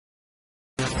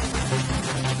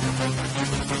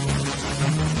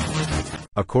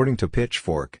According to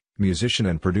Pitchfork, musician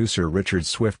and producer Richard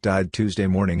Swift died Tuesday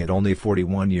morning at only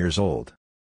 41 years old.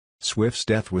 Swift's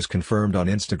death was confirmed on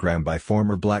Instagram by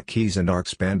former Black Keys and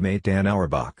Arcs bandmate Dan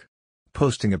Auerbach.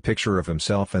 Posting a picture of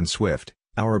himself and Swift,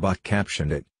 Auerbach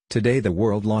captioned it, "Today the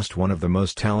world lost one of the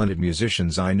most talented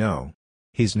musicians I know.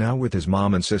 He's now with his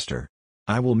mom and sister.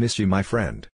 I will miss you, my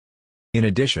friend." In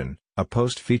addition, a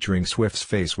post featuring Swift's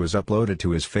face was uploaded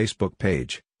to his Facebook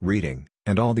page, reading,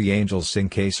 "And all the angels sing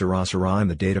Que Sera Sera," and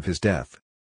the date of his death.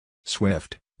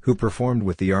 Swift, who performed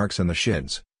with the Arcs and the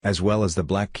Shins, as well as the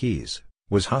Black Keys,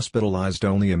 was hospitalized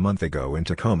only a month ago in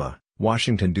Tacoma,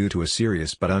 Washington due to a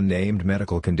serious but unnamed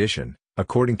medical condition,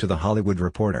 according to The Hollywood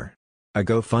Reporter. A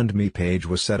GoFundMe page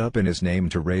was set up in his name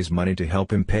to raise money to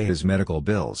help him pay his medical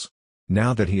bills.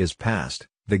 Now that he has passed,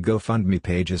 the GoFundMe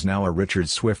page is now a Richard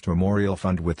Swift Memorial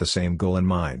Fund with the same goal in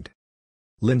mind.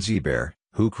 Lindsay Behr,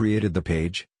 who created the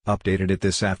page, updated it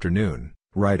this afternoon,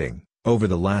 writing, "Over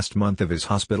the last month of his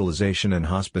hospitalization and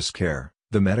hospice care,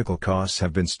 the medical costs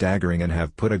have been staggering and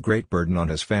have put a great burden on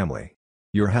his family.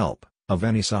 Your help, of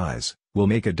any size, will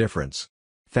make a difference.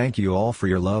 Thank you all for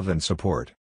your love and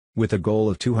support." With a goal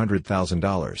of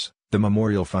 $200,000, the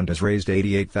Memorial Fund has raised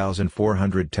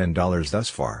 $88,410 thus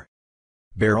far.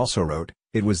 Behr also wrote,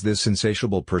 "It was this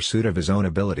insatiable pursuit of his own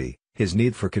ability, his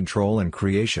need for control and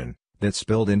creation, that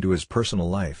spilled into his personal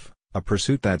life, a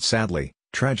pursuit that sadly,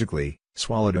 tragically,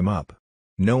 swallowed him up."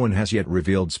 No one has yet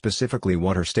revealed specifically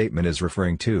what her statement is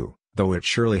referring to, though it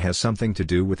surely has something to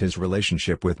do with his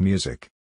relationship with music.